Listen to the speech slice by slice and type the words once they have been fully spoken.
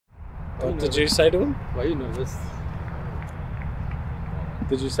What did you say to him? Why are you nervous?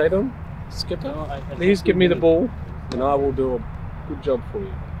 Did you say to him, skipper? No, Please give me the ball and I will do a good job for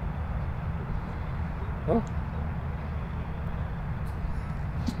you. Huh?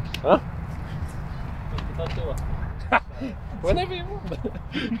 Huh? Whenever you want.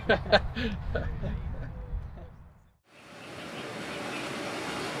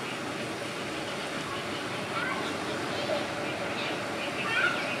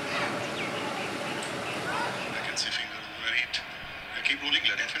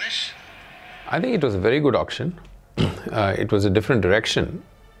 I think it was a very good auction. It was a different direction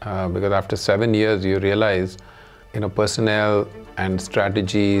because after 7 years you realize, personnel and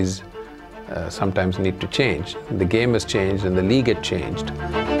strategies sometimes need to change. The game has changed and the league had changed.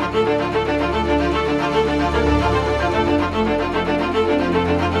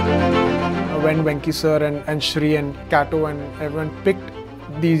 When Venki sir and Shri and Kato and everyone picked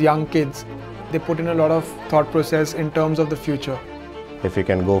these young kids, they put in a lot of thought process in terms of the future. If you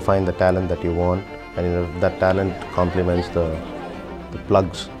can go find the talent that you want, and if that talent complements the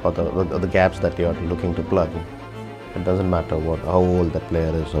plugs or the gaps that you are looking to plug, it doesn't matter how old that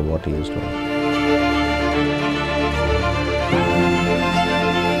player is or what he is doing.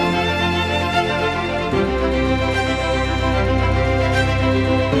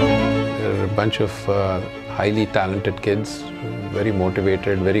 There are a bunch of highly talented kids, very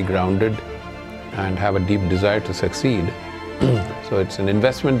motivated, very grounded, and have a deep desire to succeed. So it's an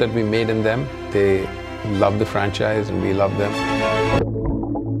investment that we made in them. They love the franchise and we love them.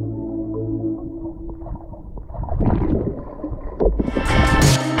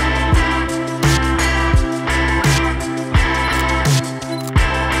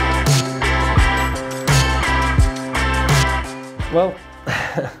 Well,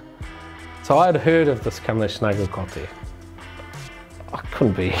 so I had heard of this Kamlesh Nagarkoti. I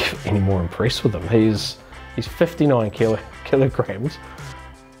couldn't be any more impressed with him. He's 59 kilograms,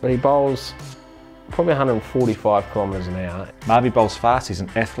 but he bowls probably 145 kilometers an hour. Mavi bowls fast, he's an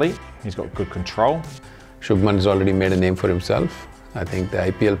athlete, he's got good control. Shubman has already made a name for himself. I think the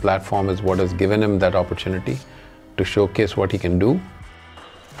IPL platform is what has given him that opportunity to showcase what he can do.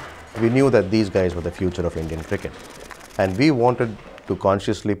 We knew that these guys were the future of Indian cricket, and we wanted to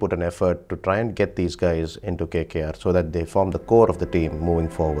consciously put an effort to try and get these guys into KKR so that they form the core of the team moving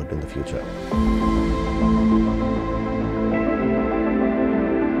forward in the future.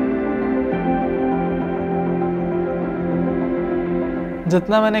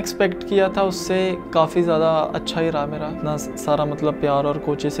 जितना मैंने expect किया था उससे काफ़ी ज़्यादा अच्छा ही रहा मेरा। इतना सारा मतलब प्यार और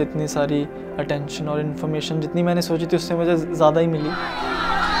कोचेस से इतनी सारी अटेंशन और इन्फॉर्मेशन जितनी मैंने सोची थी उससे मुझे ज़्यादा ही मिली।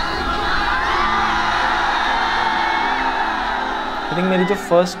 आई थिंक मेरी जो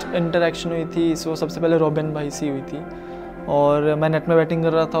फर्स्ट इंटरेक्शन हुई थी वो सबसे पहले रॉबिन भाई से हुई थी, और मैं नेट में बैटिंग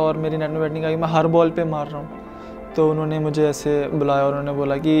कर रहा था और मेरी नेट में बैटिंग आई, मैं हर बॉल पे मार रहा हूँ। तो उन्होंने मुझे ऐसे बुलाया और उन्होंने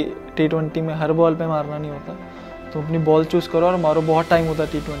बोला कि T20 में हर बॉल पे मारना नहीं होता, तो अपनी बॉल चूज़ करो और मारो, बहुत टाइम होता है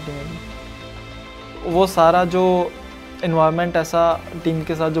T20 में भी। वो सारा जो इन्वायरमेंट ऐसा टीम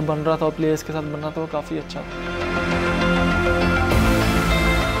के साथ जो बन रहा था और प्लेयर्स के साथ बन रहा था वो काफ़ी अच्छा था।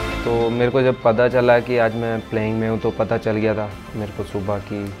 तो मेरे को जब पता चला कि आज मैं प्लेइंग में हूँ तो पता चल गया था मेरे को सुबह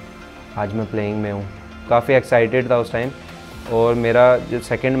कि आज मैं प्लेइंग में हूँ। काफ़ी एक्साइटेड था उस टाइम, और मेरा जो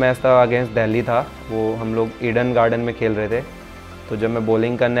सेकंड मैच था अगेंस्ट दिल्ली था, वो हम लोग ईडन गार्डन में खेल रहे थे। तो जब मैं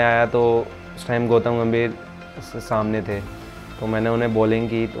बॉलिंग करने आया तो उस टाइम गौतम गंभीर सामने थे, तो मैंने उन्हें बॉलिंग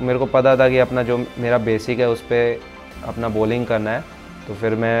की। तो मेरे को पता था कि अपना जो मेरा बेसिक है उस पर अपना बॉलिंग करना है, तो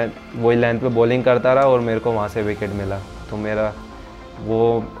फिर मैं वही लेंथ पे बॉलिंग करता रहा और मेरे को वहाँ से विकेट मिला। तो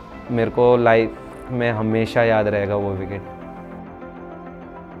मेरे को लाइफ में हमेशा याद रहेगा वो विकेट।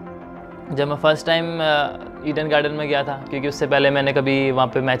 जब मैं फ़र्स्ट टाइम ईडन गार्डन में गया था, क्योंकि उससे पहले मैंने कभी वहाँ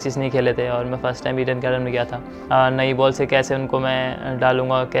पे मैचेस नहीं खेले थे, और मैं फ़र्स्ट टाइम ईडन गार्डन में गया था। नई बॉल से कैसे उनको मैं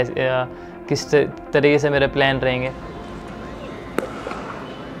डालूँगा, कैसे किस तरीके से मेरे प्लान रहेंगे।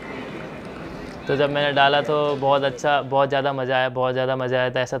 तो जब मैंने डाला तो बहुत अच्छा, बहुत ज़्यादा मज़ा आया, बहुत ज़्यादा मज़ा आया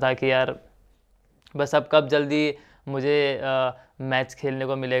था। ऐसा था कि यार बस अब कब जल्दी मुझे मैच खेलने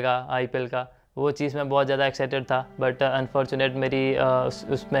को मिलेगा IPL का, वो चीज़ में बहुत ज़्यादा एक्साइटेड था। बट अनफॉर्चुनेट मेरी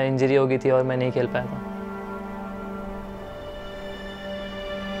उसमें इंजरी हो गई थी और मैं नहीं खेल पाया था।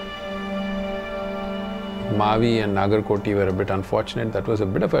 Mavi and Nagarkoti were a bit unfortunate. That was a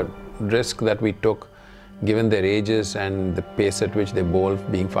bit of a risk that we took, given their ages and the pace at which they bowl,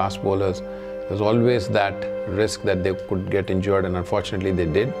 being fast bowlers. There was always that risk that they could get injured, and unfortunately they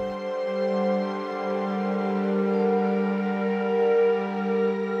did.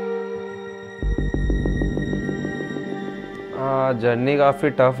 Journey काफ़ी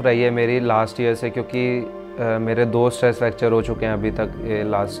tough रही है मेरी last year से, क्योंकि मेरे 2 stress fracture हो चुके हैं अभी तक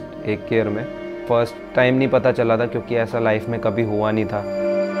लास्ट 1 ईयर में। फर्स्ट टाइम नहीं पता चला था क्योंकि ऐसा लाइफ में कभी हुआ नहीं था।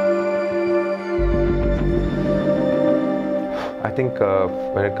 I think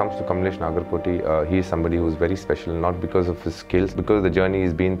when it comes to Kamlesh Nagarkoti, he is somebody who is very special, not because of his skills, because of the journey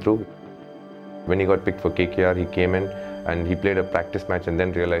he's been through. When he got picked for KKR, he came in and he played a practice match and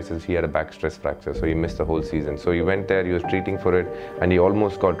then realizes he had a back stress fracture, so he missed the whole season. So he went there, he was treating for it, and he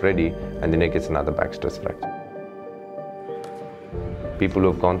almost got ready, and then he gets another back stress fracture. People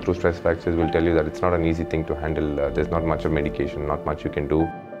who have gone through stress fractures will tell you that it's not an easy thing to handle. There's not much of medication, not much you can do.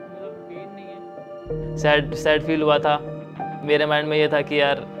 Sad feel हुआ था। मेरे mind में ये था कि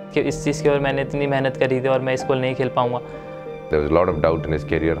यार कि इस चीज़ की ओर मैंने इतनी मेहनत करी थी और मैं इसको नहीं खेल पाऊँगा। There was a lot of doubt in his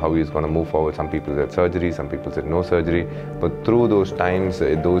career, how he was going to move forward. Some people said surgery, some people said no surgery. But through those times,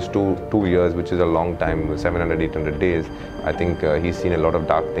 those two years, which is a long time, 700, 800 days, I think he's seen a lot of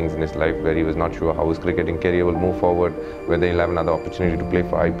dark things in his life where he was not sure how his cricketing career will move forward, whether he'll have another opportunity to play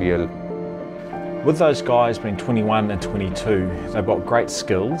for IPL. With those guys being 21 and 22, they've got great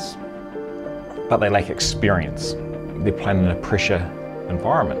skills, but they lack experience. They're playing in a pressure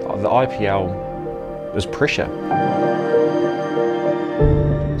environment. The IPL is pressure.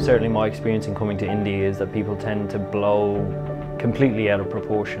 Certainly my experience in coming to India is that people tend to blow completely out of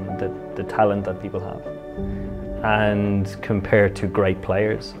proportion the talent that people have and compare to great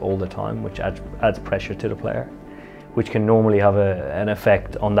players all the time, which adds pressure to the player, which can normally have an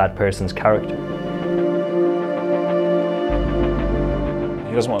effect on that person's character.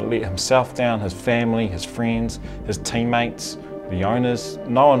 He doesn't want to let himself down, his family, his friends, his teammates, the owners.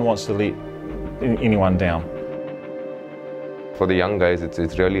 No one wants to let anyone down. For the young guys,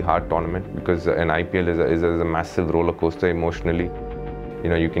 it's really hard tournament because an IPL is a massive roller coaster emotionally. You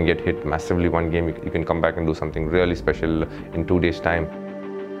know, you can get hit massively one game, you can come back and do something really special in 2 days' time.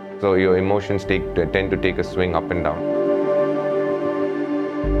 So your emotions tend to take a swing up and down.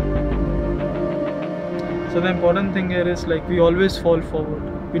 So the important thing here is like we always fall forward.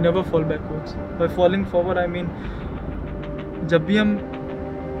 We never fall backwards. By falling forward, I mean, जब भी हम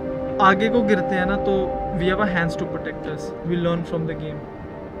आगे को गिरते हैं ना तो we have our hands to protect us. We learn from the game.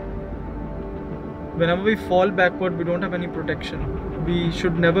 Whenever we fall backward, we don't have any protection. We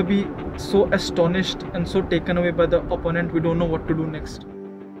should never be so astonished and so taken away by the opponent. We don't know what to do next.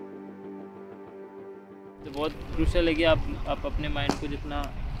 तो बहुत crucial है कि आप अपने mind को जितना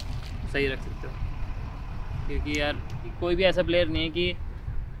सही रख सकते हो, क्योंकि यार कोई भी ऐसा प्लेयर नहीं है कि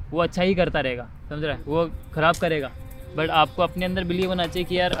वो अच्छा ही करता रहेगा, समझ रहा है, वो ख़राब करेगा, बट आपको अपने अंदर बिलीव होना चाहिए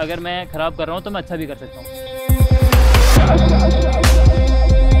कि यार अगर मैं ख़राब कर रहा हूँ तो मैं अच्छा भी कर सकता हूँ।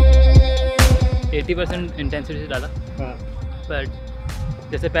 80% इंटेंसिटी से डाला, बट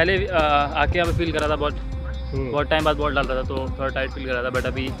जैसे पहले आके यहाँ पे फील कर रहा था, बहुत टाइम बाद बॉल डाल रहा था तो थोड़ा टाइट फील कर रहा था, बट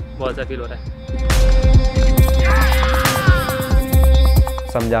अभी बहुत अच्छा फील हो रहा है।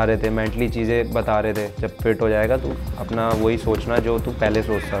 समझा रहे थे, मेंटली चीज़ें बता रहे थे, जब फिट हो जाएगा तो अपना वही सोचना जो तू पहले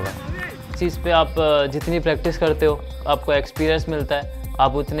सोचता था। चीज़ पे आप जितनी प्रैक्टिस करते हो आपको एक्सपीरियंस मिलता है,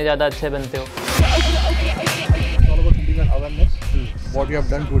 आप उतने ज़्यादा अच्छे बनते हो। What you have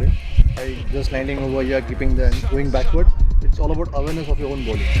done today, just landing over here, keeping the going backward. It's all about awareness of your own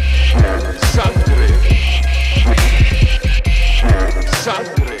body.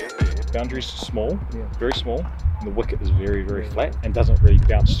 Boundaries are small, very small, and the wicket is very, very flat and doesn't really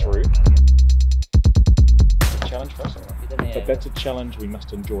bounce through. It's a challenge for us, but that's a challenge we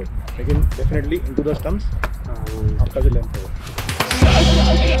must enjoy. Again, definitely into the stumps. After the length.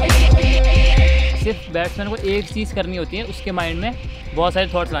 सिर्फ batsman को एक चीज़ करनी होती है, उसके mind में बहुत सारे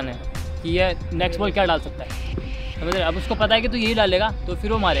थॉट्स लाने हैं कि ये नेक्स्ट बॉल क्या डाल सकता है, समझ रहे? अब उसको पता है कि तू यही डालेगा तो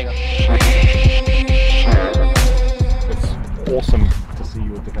फिर वो मारेगा। It's awesome to see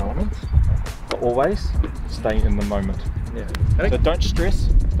your development, but always stay in the moment. So don't stress,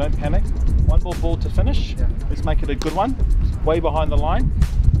 don't panic. One more ball to finish. Let's make it a good one. Way behind the line.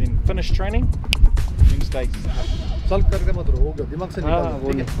 Then finish training. Then stay. Solve करके मत रहो, हो गया, दिमाग से निकाल,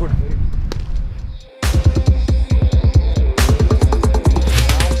 ठीक है, good.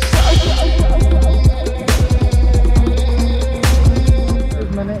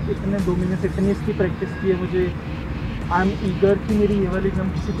 मैंने इतने 2 महीने से इतनी इसकी प्रैक्टिस की है, मुझे आई एम ईगर कि मेरी ये वाली गम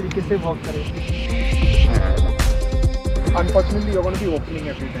किसी तरीके से वॉक करे। Unfortunately, you're going to be opening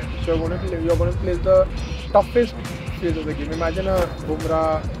every time, so you're going to play the toughest phase of the game. Imagine a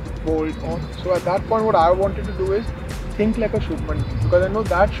Bumrah bowled on. So at that point, what I wanted to do is think like a Shubman Gill, because I know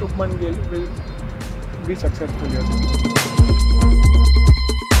that Shubman Gill will be successful here.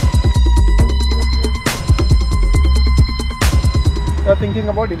 You're thinking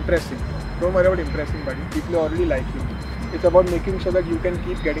about impressing. Don't worry about impressing, buddy. People already like you. It's about making sure that you can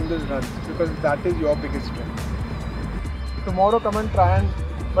keep getting those runs. because that is your biggest strength. Tomorrow come and try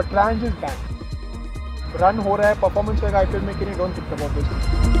and just bang. Run हो रहा है, performance होगा IPL में कि नहीं, don't think about this.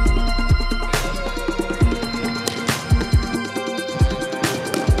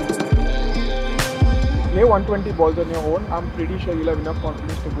 Play 120 balls on your own. I'm pretty sure you'll have enough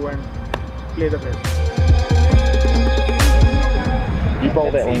confidence to go and play the best. You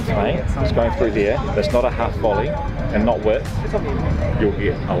bowl that length, mate, it's going through there, that's not a half volley and not width, you'll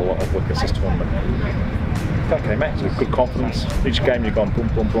get a lot of wickets this tournament. Okay, mate, so good confidence. Each game you've gone boom,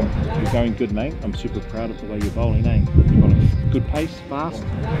 boom, boom. You're going good, mate. I'm super proud of the way you're bowling, eh? You've got a good pace, fast,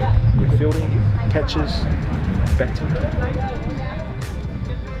 you're fielding, catches, batting.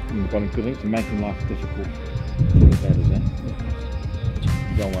 You've got a good length and making life difficult for the batters, eh?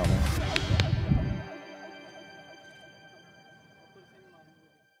 You're going well, mate.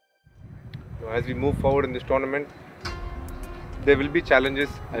 As we move forward in this tournament, there will be challenges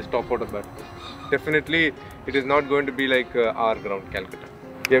as top order batters. Definitely, it is not going to be like our ground, Calcutta.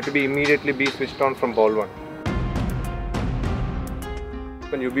 You have to be immediately switched on from ball one.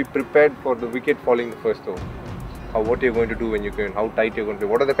 When you be prepared for the wicket falling the first over, what you're going to do when you go in, how tight you're going to play,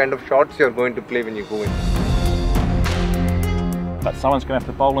 what are the kind of shots you're going to play when you go in. But someone's going to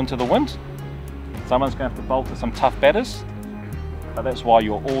have to bowl into the wind. Someone's going to have to bowl to some tough batters. But that's why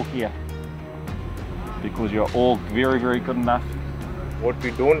you're all here. Because you're all very, very good enough. What we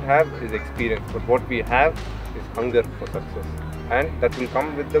don't have is experience, but what we have is hunger for success. And that will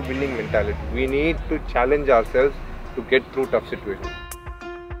come with the winning mentality. We need to challenge ourselves to get through tough situations.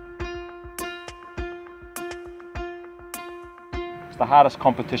 It's the hardest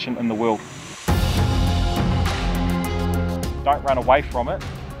competition in the world. Don't run away from it.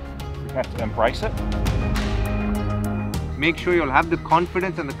 You have to embrace it. Make sure you'll have the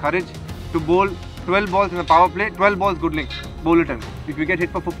confidence and the courage to bowl 12 balls in the power play, 12 balls good length, bowl it and go. If you get hit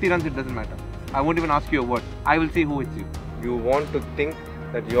for 50 runs, it doesn't matter. I won't even ask you a word. I will see who hits you. You want to think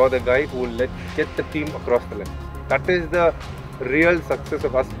that you're the guy who will get the team across the line. That is the real success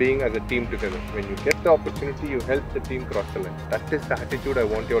of us being as a team together. When you get the opportunity, you help the team cross the line. That is the attitude I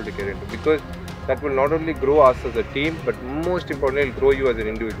want you all to get into, because that will not only grow us as a team, but most importantly, it will grow you as an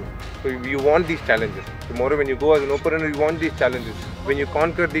individual. So you want these challenges. Tomorrow when you go as an opener, you want these challenges. When you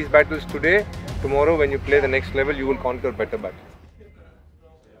conquer these battles today, tomorrow when you play the next level, you will conquer better battles.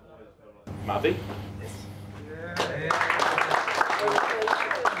 Mavi? Hey,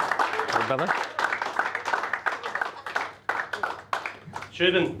 brother.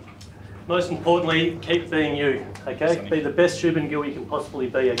 Shubman, most importantly, keep being you, okay? Be the best Shubman Gill you can possibly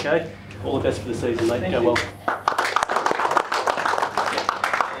be, okay? All the best for the season, mate. Go well.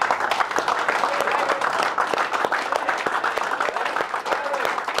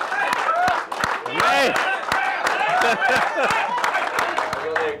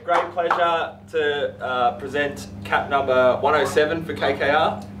 Great pleasure to present cap number 107 for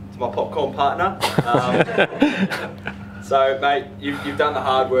KKR to my popcorn partner. So, mate, you've done the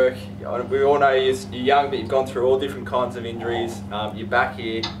hard work. We all know you're young, but you've gone through all different kinds of injuries. You're back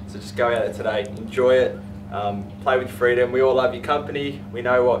here, so just go out there today, enjoy it, play with freedom. We all love your company. We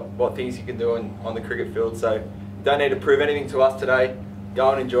know what things you can do on the cricket field, so you don't need to prove anything to us today.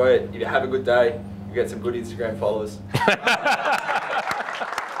 Go and enjoy it. You have a good day. You get some good Instagram followers.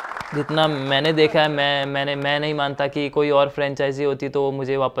 जितना मैंने देखा है, मैं नहीं मानता कि कोई और फ्रेंचाइजी होती तो वो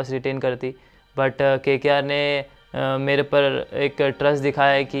मुझे वापस रिटेन करती, बट केकेआर ने मेरे पर एक ट्रस्ट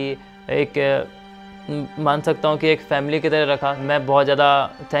दिखाया है कि एक मान सकता हूँ कि एक फैमिली की तरह रखा। मैं बहुत ज़्यादा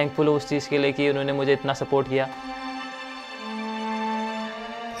थैंकफुल हूँ उस चीज़ के लिए कि उन्होंने मुझे इतना सपोर्ट किया।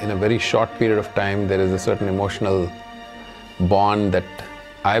 In a very short period of time, there is a certain emotional bond that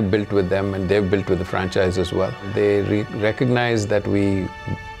I've built with them and they've built with the franchise as well. They recognize that we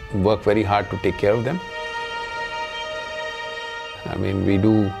work very hard to take care of them. I mean, we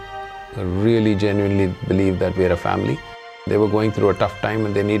do really genuinely believe that we are a family. They were going through a tough time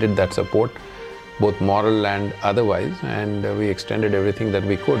and they needed that support, both moral and otherwise, and we extended everything that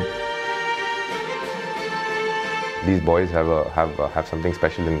we could. These boys have something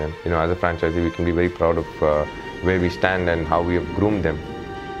special in them. You know, as a franchisee, we can be very proud of where we stand and how we have groomed them.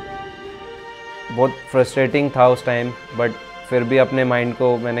 बहुत frustrating था उस time, but फिर भी अपने mind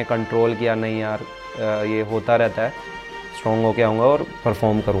को मैंने control किया। नहीं यार, ये होता रहता है, स्ट्रॉन्ग होके आऊँगा और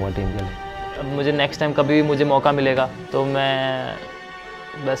परफॉर्म करूँगा टीम के लिए। अब मुझे नेक्स्ट टाइम कभी भी मुझे मौका मिलेगा तो मैं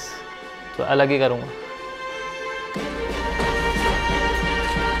बस तो अलग ही करूँगा।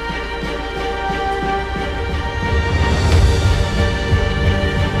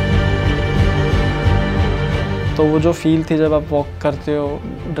 तो वो जो फील थी जब आप वॉक करते हो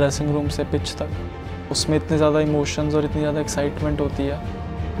ड्रेसिंग रूम से पिच तक, उसमें इतने ज़्यादा इमोशंस और इतनी ज़्यादा एक्साइटमेंट होती है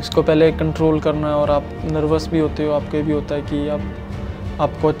इसको पहले कंट्रोल करना है और आप नर्वस भी होते हो, आपको भी होता है कि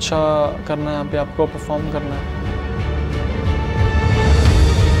आपको अच्छा करना है, यहाँ पे आपको परफॉर्म करना है।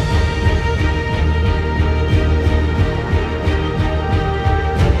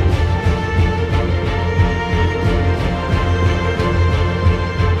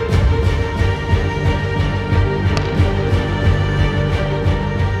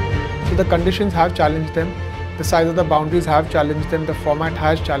 So the conditions have challenged them, the size of the boundaries have challenged them, the format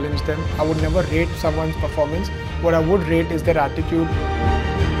has challenged them. I would never rate someone's performance. What I would rate is their attitude.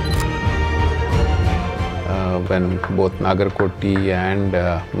 When both Nagarkoti and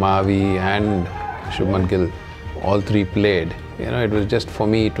Mavi and Shubman Gill, all three played, it was just, for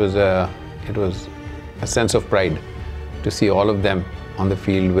me, it was a sense of pride to see all of them on the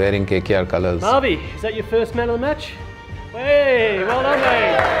field wearing KKR colours. Mavi, is that your first man of the match? Hey, well done,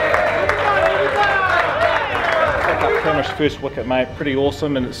 mate. Kamlesh first wicket, mate, pretty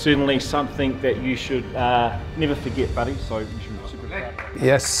awesome, and it's certainly something that you should never forget, buddy. So you should be super proud.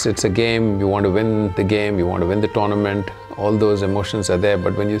 Yes, it's a game. You want to win the game. You want to win the tournament. All those emotions are there.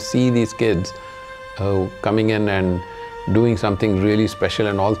 But when you see these kids coming in and doing something really special,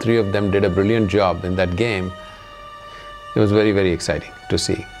 and all three of them did a brilliant job in that game, it was very, very exciting to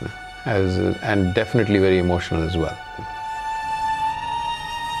see, and definitely very emotional as well.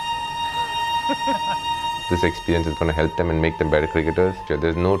 This experience is going to help them and make them better cricketers.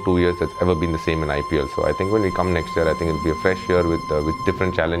 There's no 2 years that's ever been the same in IPL. So I think when we come next year, I think it'll be a fresh year with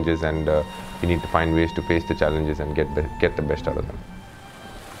different challenges, and we need to find ways to face the challenges and get the best out of them.